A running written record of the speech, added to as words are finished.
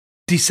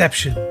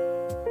Deception.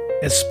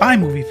 As spy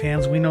movie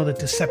fans, we know that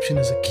deception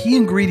is a key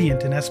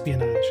ingredient in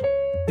espionage.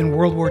 In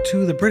World War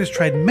II, the British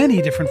tried many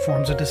different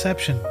forms of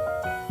deception.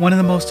 One of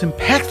the most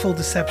impactful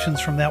deceptions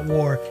from that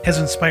war has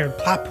inspired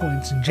plot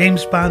points in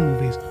James Bond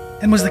movies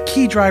and was the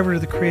key driver to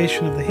the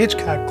creation of the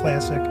Hitchcock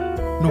classic,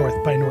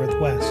 North by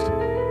Northwest.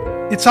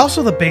 It's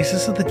also the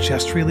basis of the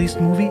just-released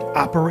movie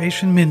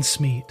Operation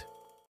Mincemeat.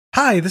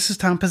 Hi, this is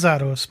Tom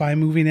Pizzato of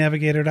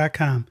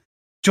SpyMovieNavigator.com.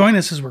 Join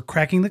us as we're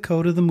cracking the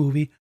code of the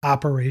movie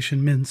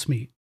Operation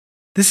Mincemeat.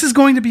 This is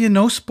going to be a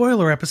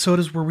no-spoiler episode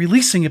as we're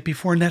releasing it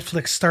before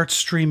Netflix starts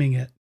streaming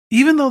it.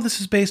 Even though this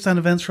is based on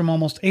events from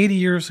almost 80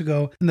 years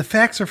ago and the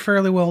facts are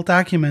fairly well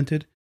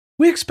documented,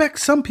 we expect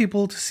some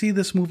people to see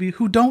this movie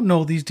who don't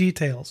know these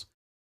details.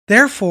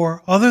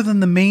 Therefore, other than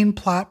the main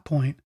plot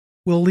point,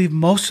 we'll leave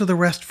most of the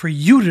rest for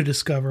you to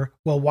discover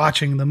while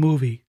watching the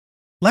movie.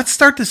 Let's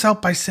start this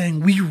out by saying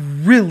we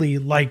really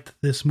liked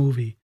this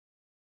movie.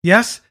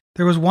 Yes,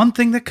 there was one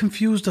thing that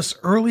confused us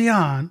early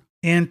on,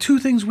 and two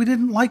things we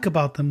didn't like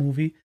about the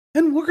movie,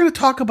 and we're going to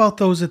talk about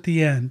those at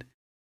the end.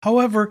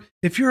 However,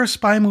 if you're a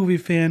spy movie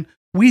fan,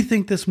 we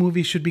think this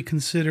movie should be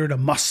considered a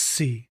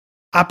must-see.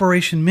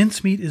 Operation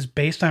Mincemeat is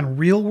based on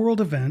real-world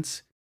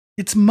events.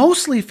 It's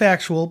mostly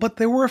factual, but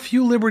there were a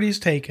few liberties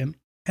taken.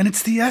 And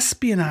it's the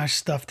espionage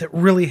stuff that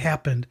really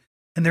happened,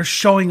 and they're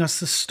showing us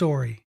the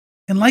story.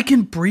 And like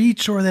in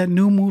Breach or that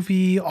new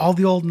movie, All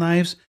the Old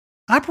Knives,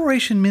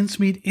 Operation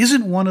Mincemeat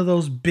isn't one of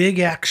those big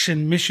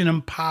action, Mission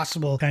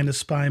Impossible kind of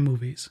spy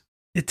movies.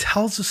 It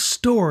tells a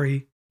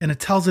story, and it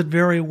tells it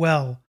very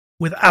well,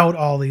 without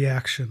all the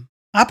action.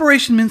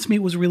 Operation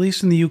Mincemeat was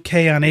released in the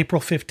UK on April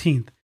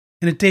 15th,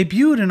 and it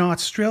debuted in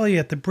Australia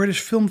at the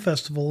British Film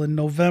Festival in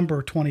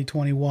November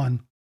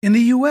 2021. In the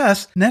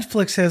US,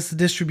 Netflix has the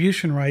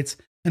distribution rights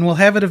and will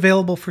have it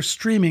available for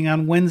streaming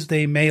on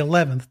Wednesday, May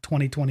 11th,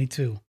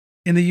 2022.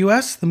 In the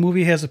US, the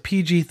movie has a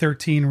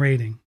PG-13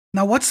 rating.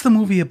 Now, what's the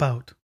movie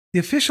about? The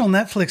official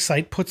Netflix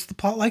site puts the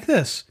plot like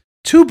this.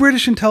 Two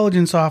British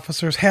intelligence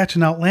officers hatch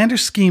an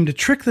outlandish scheme to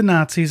trick the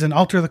Nazis and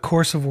alter the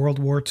course of World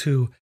War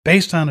II,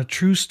 based on a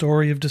true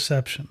story of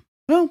deception.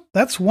 Well,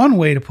 that's one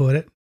way to put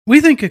it. We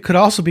think it could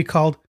also be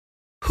called,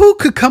 Who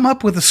Could Come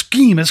Up with a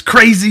Scheme as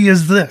Crazy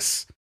as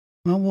This?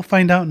 Well, we'll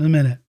find out in a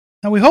minute.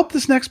 Now, we hope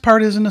this next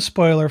part isn't a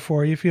spoiler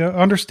for you. If you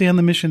understand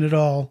the mission at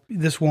all,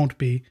 this won't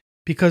be,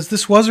 because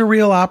this was a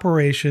real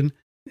operation,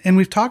 and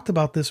we've talked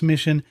about this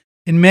mission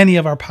in many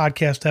of our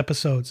podcast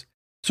episodes.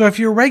 So if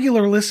you're a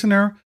regular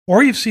listener,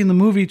 or you've seen the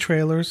movie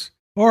trailers,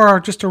 or are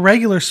just a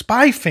regular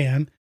spy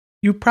fan,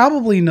 you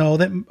probably know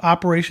that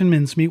Operation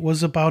Mincemeat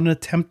was about an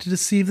attempt to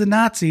deceive the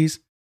Nazis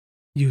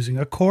using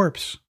a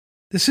corpse.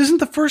 This isn't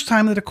the first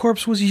time that a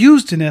corpse was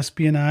used in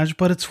espionage,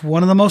 but it's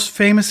one of the most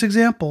famous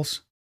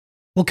examples.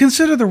 We'll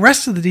consider the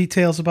rest of the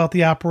details about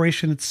the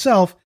operation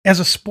itself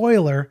as a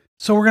spoiler,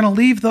 so we're going to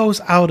leave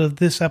those out of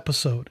this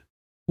episode.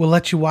 We'll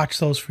let you watch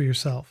those for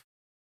yourself.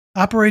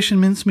 Operation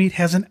Mincemeat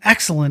has an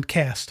excellent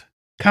cast.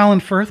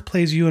 Colin Firth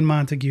plays Ewan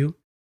Montague.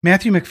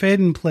 Matthew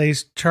Macfadyen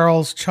plays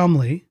Charles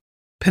Chumley.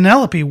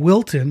 Penelope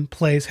Wilton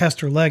plays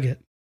Hester Leggett.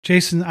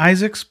 Jason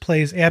Isaacs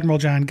plays Admiral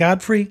John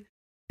Godfrey.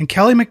 And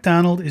Kelly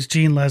MacDonald is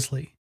Jean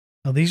Leslie.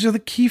 Now, these are the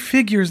key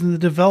figures in the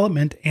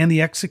development and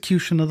the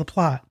execution of the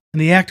plot.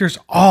 And the actors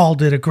all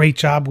did a great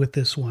job with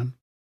this one.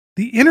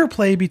 The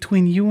interplay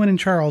between Ewan and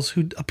Charles,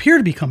 who appear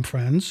to become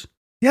friends,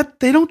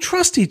 yet they don't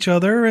trust each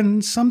other,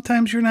 and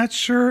sometimes you're not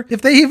sure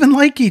if they even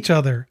like each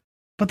other.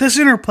 But this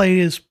interplay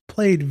is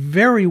played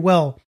very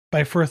well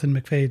by Firth and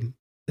Macfadyen.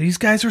 These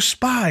guys are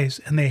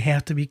spies, and they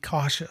have to be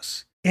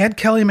cautious. Add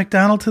Kelly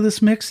MacDonald to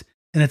this mix,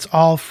 and it's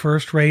all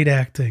first-rate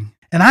acting.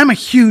 And I'm a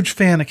huge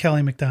fan of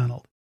Kelly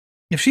MacDonald.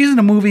 If she's in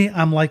a movie,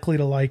 I'm likely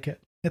to like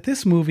it. At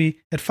this movie,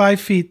 at 5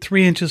 feet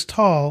 3 inches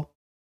tall,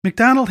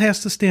 MacDonald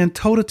has to stand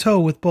toe-to-toe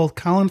with both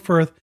Colin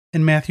Firth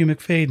and Matthew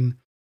Macfadyen,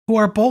 who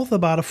are both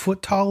about a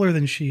foot taller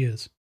than she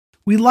is.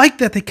 We like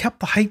that they kept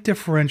the height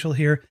differential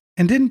here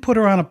and didn't put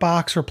her on a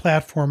box or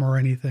platform or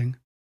anything.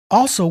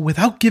 Also,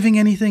 without giving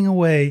anything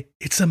away,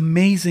 it's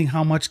amazing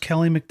how much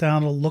Kelly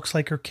MacDonald looks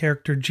like her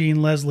character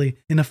Jean Leslie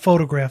in a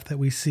photograph that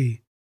we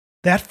see.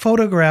 That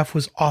photograph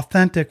was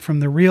authentic from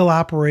the real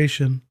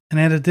operation, and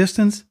at a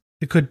distance,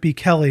 it could be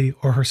Kelly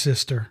or her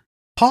sister.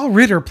 Paul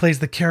Ritter plays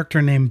the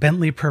character named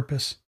Bentley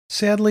Purpose.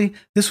 Sadly,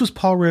 this was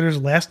Paul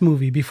Ritter's last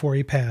movie before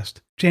he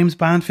passed. James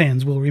Bond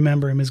fans will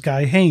remember him as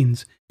Guy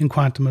Haines in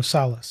Quantum of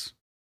Solace.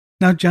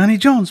 Now, Johnny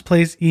Jones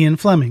plays Ian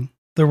Fleming,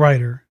 the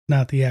writer,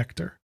 not the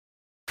actor.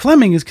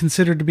 Fleming is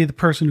considered to be the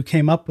person who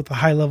came up with the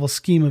high-level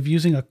scheme of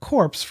using a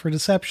corpse for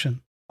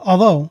deception,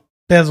 although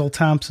Basil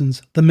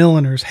Thompson's The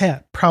Milliner's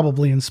Hat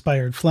probably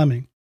inspired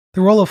Fleming.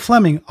 The role of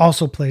Fleming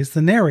also plays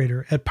the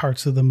narrator at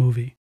parts of the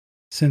movie.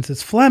 Since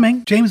it's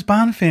Fleming, James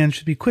Bond fans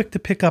should be quick to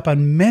pick up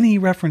on many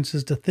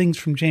references to things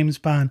from James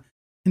Bond,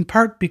 in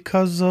part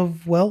because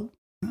of,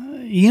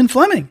 Ian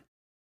Fleming.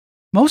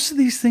 Most of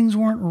these things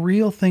weren't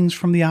real things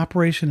from the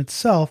operation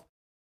itself,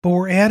 but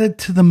were added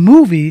to the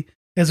movie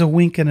as a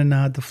wink and a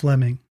nod to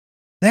Fleming.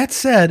 That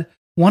said,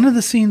 one of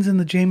the scenes in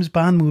the James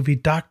Bond movie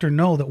Dr.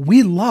 No that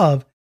we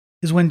love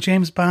is when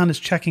James Bond is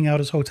checking out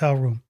his hotel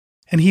room,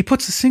 and he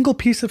puts a single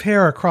piece of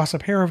hair across a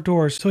pair of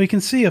doors so he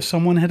can see if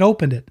someone had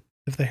opened it.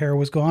 If the hair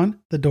was gone,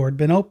 the door had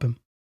been open.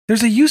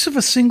 There's a use of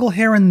a single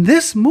hair in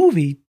this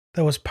movie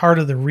that was part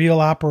of the real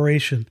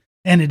operation,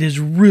 and it is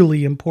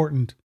really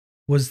important.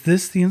 Was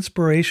this the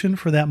inspiration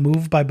for that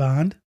move by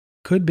Bond?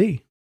 Could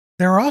be.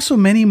 There are also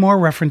many more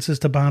references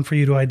to Bond for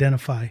you to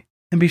identify,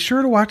 and be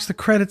sure to watch the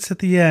credits at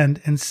the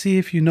end and see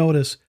if you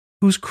notice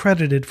who's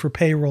credited for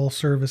payroll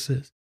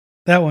services.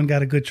 That one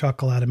got a good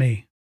chuckle out of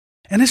me.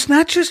 And it's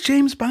not just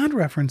James Bond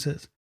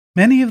references.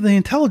 Many of the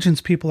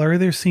intelligence people are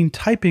either seen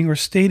typing or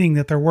stating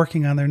that they're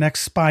working on their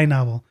next spy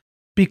novel.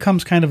 It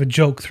becomes kind of a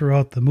joke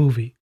throughout the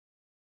movie.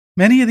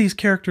 Many of these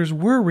characters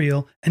were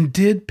real and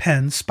did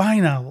pen spy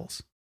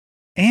novels.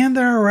 And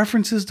there are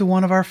references to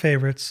one of our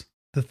favorites,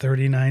 The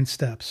 39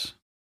 Steps.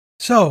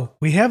 So,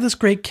 we have this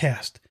great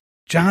cast.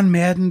 John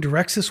Madden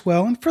directs us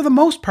well and for the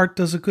most part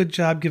does a good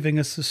job giving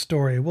us the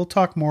story. We'll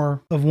talk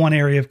more of one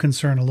area of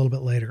concern a little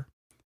bit later.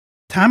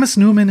 Thomas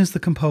Newman is the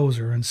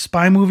composer, and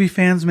spy movie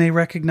fans may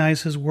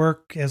recognize his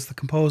work as the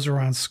composer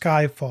on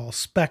Skyfall,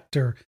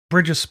 Spectre,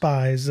 Bridge of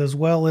Spies, as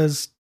well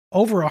as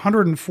over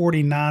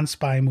 140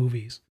 non-spy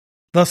movies.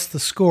 Thus, the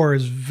score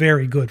is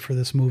very good for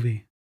this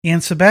movie.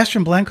 And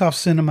Sebastian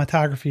Blankoff's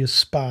cinematography is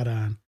spot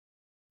on.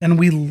 And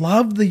we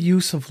love the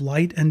use of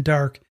light and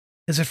dark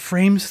as it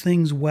frames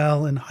things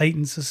well and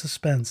heightens the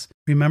suspense.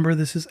 Remember,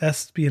 this is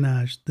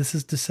espionage, this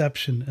is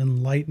deception,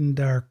 and light and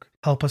dark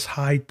help us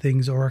hide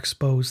things or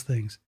expose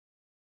things.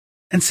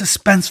 And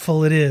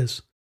suspenseful it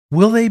is.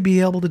 Will they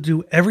be able to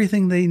do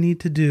everything they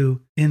need to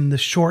do in the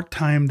short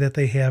time that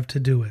they have to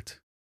do it?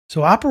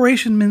 So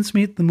Operation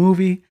Mincemeat, the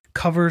movie,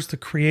 covers the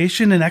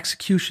creation and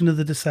execution of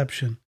the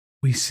deception.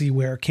 We see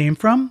where it came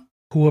from,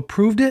 who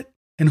approved it,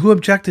 and who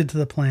objected to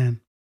the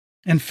plan.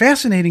 And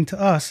fascinating to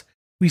us,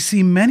 we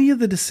see many of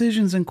the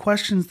decisions and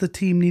questions the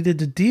team needed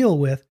to deal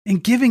with in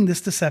giving this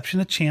deception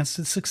a chance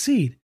to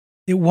succeed.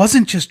 It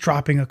wasn't just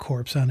dropping a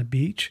corpse on a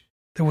beach.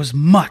 There was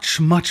much,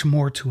 much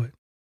more to it.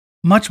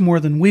 Much more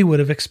than we would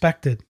have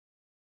expected.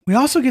 We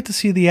also get to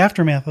see the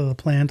aftermath of the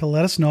plan to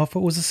let us know if it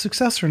was a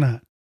success or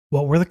not.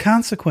 What were the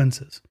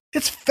consequences?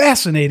 It's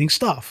fascinating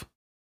stuff.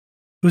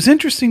 It was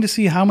interesting to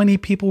see how many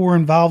people were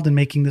involved in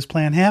making this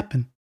plan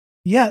happen.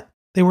 Yet,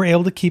 they were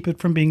able to keep it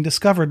from being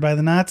discovered by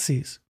the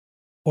Nazis.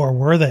 Or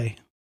were they?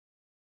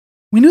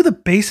 We knew the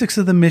basics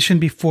of the mission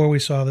before we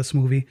saw this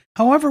movie.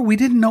 However, we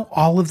didn't know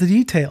all of the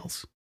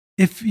details.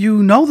 If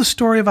you know the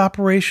story of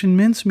Operation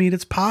Mincemeat,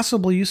 it's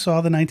possible you saw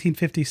the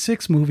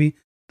 1956 movie,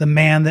 The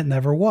Man That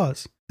Never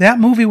Was. That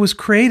movie was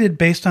created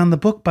based on the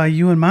book by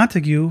Ewan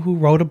Montague, who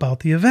wrote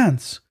about the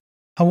events.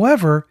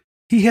 However,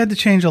 he had to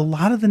change a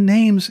lot of the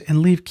names and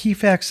leave key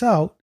facts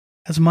out,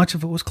 as much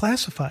of it was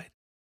classified.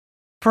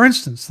 For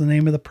instance, the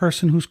name of the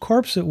person whose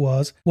corpse it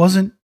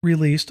wasn't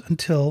released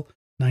until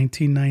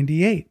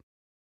 1998.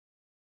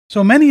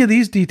 So many of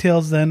these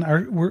details then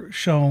were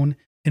shown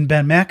in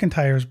Ben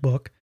McIntyre's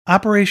book,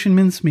 Operation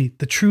Mincemeat,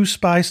 the true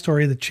spy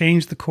story that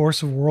changed the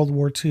course of World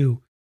War II.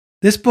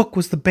 This book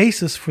was the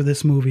basis for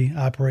this movie,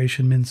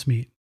 Operation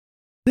Mincemeat.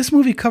 This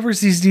movie covers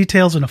these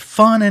details in a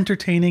fun,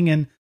 entertaining,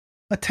 and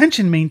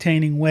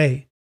attention-maintaining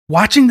way.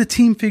 Watching the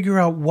team figure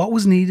out what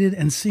was needed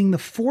and seeing the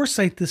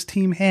foresight this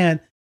team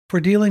had for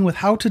dealing with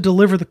how to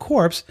deliver the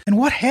corpse and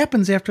what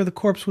happens after the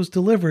corpse was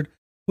delivered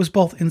was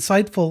both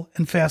insightful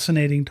and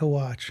fascinating to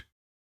watch.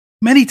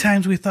 Many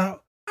times we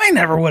thought, I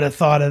never would have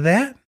thought of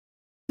that.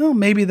 Well,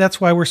 maybe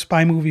that's why we're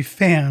spy movie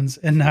fans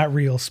and not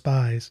real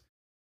spies.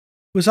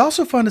 It was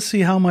also fun to see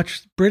how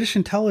much British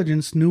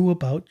intelligence knew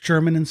about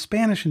German and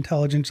Spanish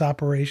intelligence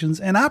operations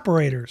and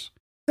operators.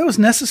 That was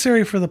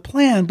necessary for the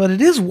plan, but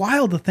it is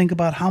wild to think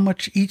about how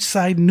much each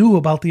side knew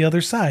about the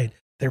other side,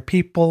 their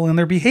people and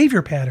their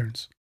behavior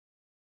patterns.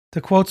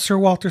 To quote Sir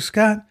Walter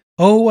Scott,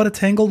 "Oh, what a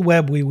tangled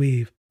web we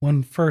weave,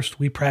 when first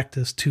we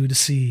practice to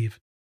deceive."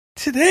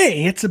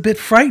 Today, it's a bit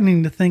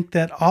frightening to think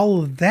that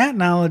all of that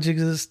knowledge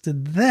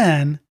existed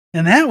then,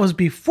 and that was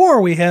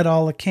before we had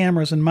all the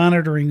cameras and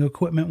monitoring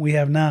equipment we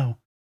have now.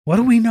 What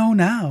do we know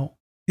now?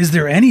 Is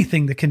there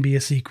anything that can be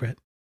a secret?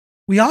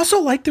 We also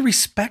like the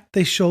respect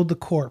they showed the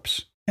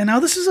corpse. And now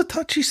this is a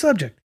touchy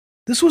subject.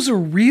 This was a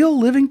real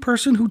living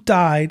person who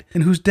died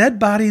and whose dead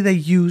body they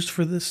used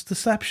for this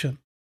deception.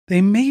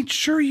 They made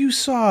sure you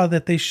saw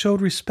that they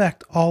showed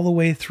respect all the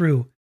way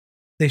through.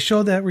 They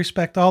showed that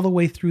respect all the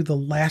way through the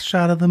last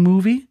shot of the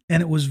movie,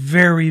 and it was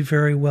very,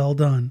 very well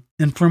done.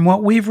 And from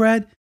what we've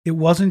read, it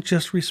wasn't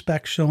just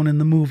respect shown in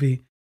the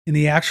movie. In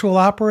the actual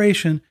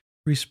operation,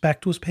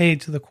 respect was paid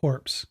to the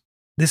corpse.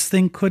 This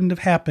thing couldn't have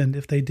happened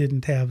if they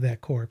didn't have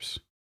that corpse.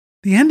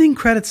 The ending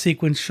credit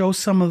sequence shows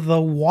some of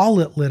the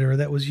wallet litter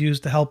that was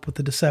used to help with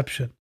the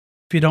deception.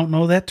 If you don't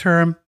know that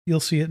term, you'll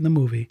see it in the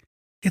movie.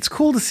 It's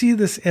cool to see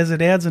this as it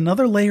adds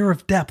another layer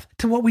of depth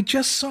to what we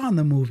just saw in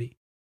the movie.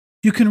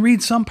 You can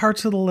read some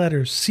parts of the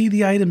letters, see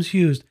the items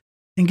used,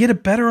 and get a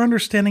better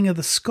understanding of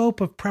the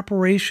scope of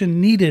preparation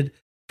needed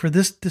for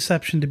this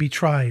deception to be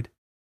tried.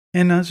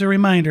 And as a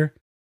reminder,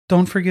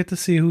 don't forget to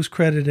see who's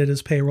credited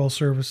as payroll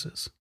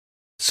services.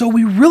 So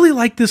we really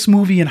like this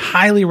movie and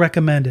highly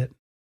recommend it.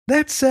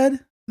 That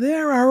said,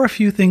 there are a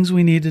few things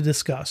we need to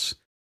discuss.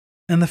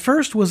 And the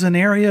first was an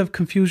area of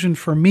confusion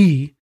for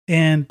me,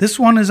 and this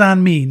one is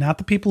on me, not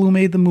the people who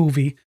made the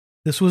movie.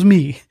 This was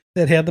me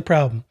that had the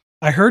problem.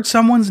 I heard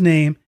someone's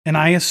name, and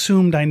I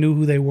assumed I knew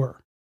who they were.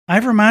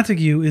 Ivor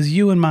Montague is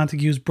Ewan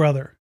Montague's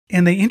brother,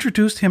 and they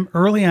introduced him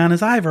early on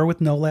as Ivor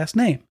with no last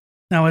name.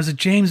 Now, as a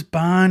James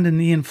Bond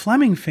and Ian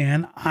Fleming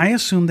fan, I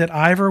assumed that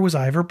Ivor was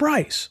Ivor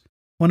Bryce,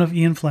 one of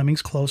Ian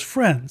Fleming's close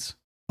friends.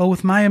 But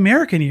with my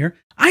American ear,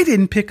 I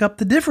didn't pick up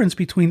the difference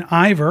between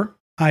Ivor,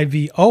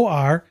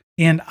 I-V-O-R,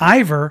 and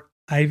Ivor,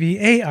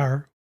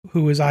 I-V-A-R,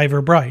 who is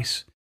Ivor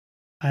Bryce.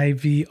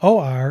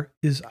 I-V-O-R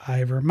is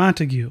Ivor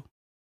Montague.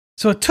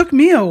 So it took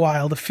me a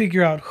while to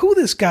figure out who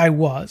this guy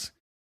was.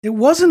 It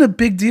wasn't a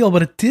big deal,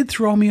 but it did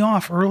throw me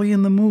off early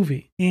in the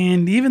movie.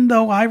 And even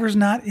though Ivor's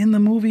not in the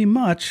movie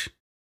much,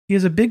 he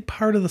is a big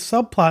part of the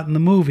subplot in the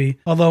movie,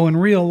 although in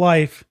real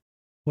life,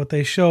 what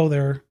they show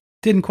there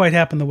didn't quite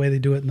happen the way they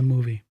do it in the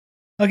movie.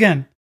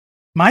 Again,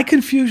 my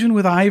confusion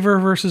with Ivor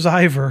versus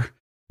Ivor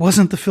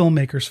wasn't the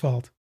filmmaker's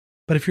fault.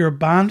 But if you're a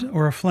Bond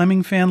or a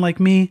Fleming fan like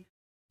me,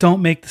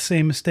 don't make the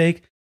same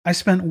mistake. I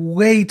spent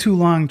way too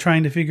long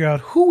trying to figure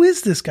out who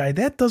is this guy?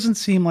 That doesn't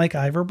seem like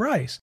Ivor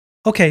Bryce.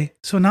 Okay,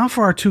 so now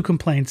for our two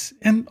complaints,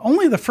 and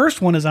only the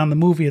first one is on the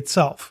movie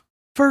itself.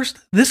 First,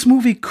 this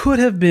movie could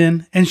have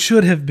been and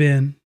should have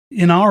been,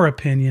 in our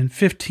opinion,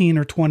 15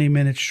 or 20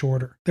 minutes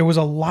shorter. There was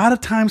a lot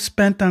of time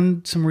spent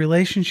on some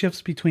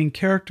relationships between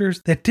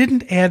characters that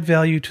didn't add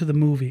value to the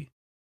movie.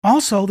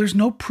 Also, there's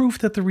no proof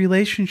that the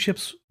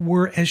relationships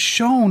were as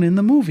shown in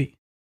the movie.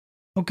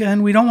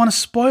 Again, we don't want to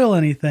spoil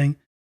anything,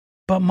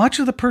 but much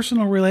of the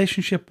personal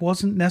relationship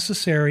wasn't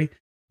necessary,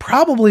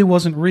 probably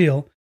wasn't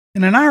real,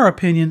 and in our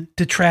opinion,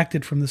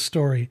 detracted from the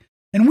story.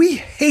 And we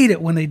hate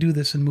it when they do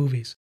this in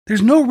movies.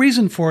 There's no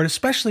reason for it,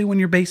 especially when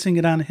you're basing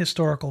it on a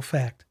historical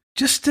fact.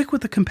 Just stick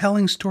with the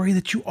compelling story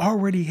that you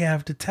already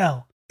have to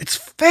tell. It's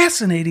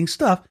fascinating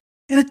stuff,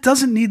 and it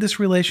doesn't need this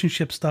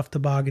relationship stuff to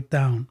bog it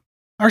down.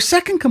 Our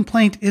second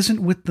complaint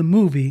isn't with the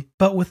movie,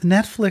 but with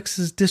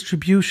Netflix's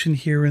distribution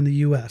here in the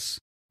US.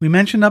 We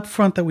mentioned up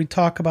front that we'd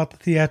talk about the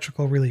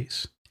theatrical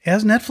release.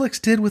 As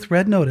Netflix did with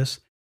Red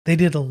Notice, they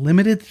did a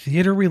limited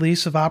theater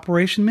release of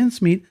Operation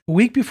Mincemeat a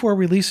week before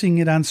releasing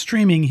it on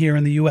streaming here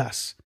in the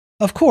US.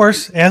 Of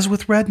course, as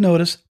with Red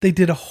Notice, they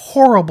did a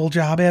horrible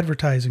job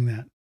advertising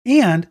that.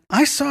 And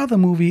I saw the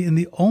movie in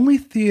the only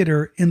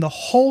theater in the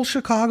whole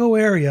Chicago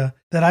area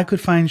that I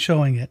could find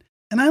showing it.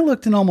 And I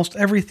looked in almost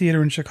every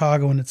theater in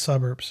Chicago and its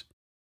suburbs.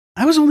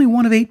 I was only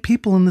one of 8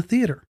 people in the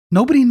theater.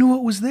 Nobody knew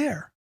it was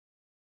there.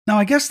 Now,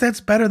 I guess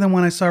that's better than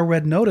when I saw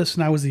Red Notice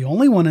and I was the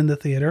only one in the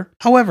theater.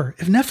 However,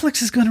 if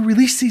Netflix is going to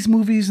release these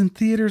movies in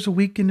theaters a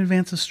week in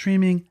advance of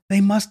streaming, they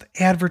must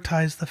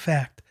advertise the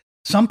fact.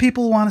 Some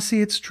people want to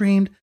see it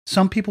streamed,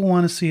 some people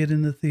want to see it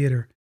in the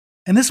theater.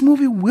 And this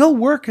movie will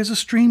work as a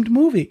streamed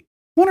movie.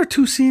 1 or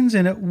 2 scenes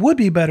in it would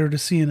be better to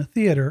see in a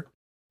theater,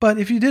 but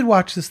if you did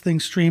watch this thing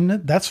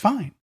streamed, that's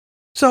fine.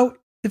 So,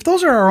 if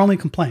those are our only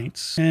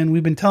complaints, and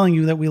we've been telling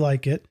you that we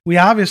like it, we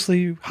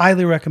obviously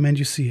highly recommend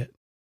you see it.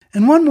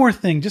 And one more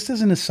thing, just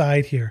as an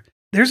aside here,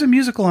 there's a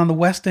musical on the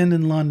West End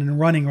in London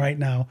running right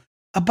now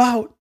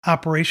about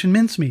Operation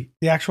Mincemeat,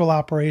 the actual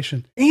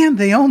operation. And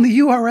they own the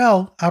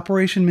URL,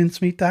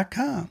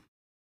 operationmincemeat.com.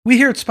 We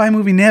here at Spy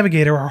Movie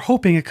Navigator are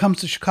hoping it comes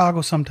to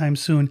Chicago sometime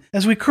soon,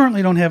 as we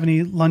currently don't have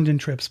any London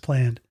trips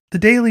planned. The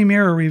Daily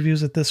Mirror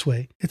reviews it this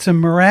way. It's a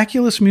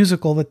miraculous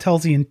musical that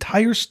tells the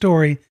entire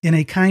story in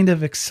a kind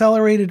of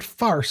accelerated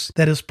farce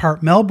that is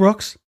part Mel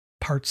Brooks,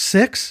 part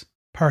Six,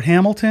 part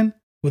Hamilton,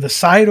 with a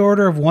side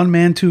order of One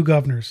Man, Two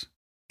Governors.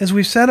 As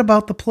we've said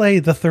about the play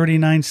The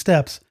 39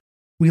 Steps,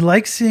 we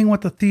like seeing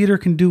what the theater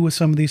can do with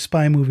some of these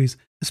spy movies,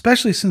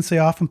 especially since they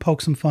often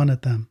poke some fun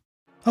at them.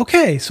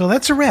 Okay, so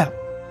that's a wrap.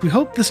 We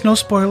hope this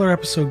no-spoiler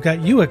episode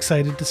got you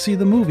excited to see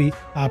the movie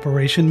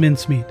Operation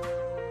Mincemeat.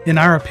 In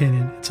our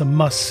opinion, it's a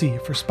must-see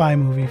for spy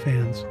movie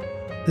fans.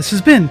 This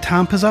has been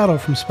Tom Pizzato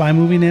from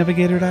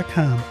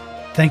SpyMovieNavigator.com.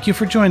 Thank you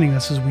for joining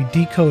us as we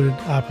decoded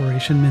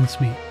Operation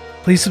Mincemeat.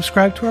 Please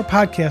subscribe to our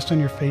podcast on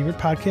your favorite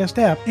podcast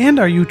app and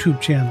our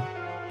YouTube channel.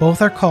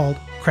 Both are called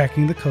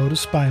Cracking the Code of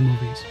Spy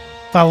Movies.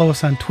 Follow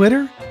us on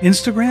Twitter,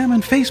 Instagram,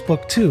 and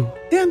Facebook too.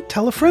 And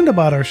tell a friend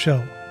about our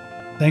show.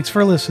 Thanks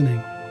for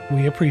listening.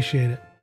 We appreciate it.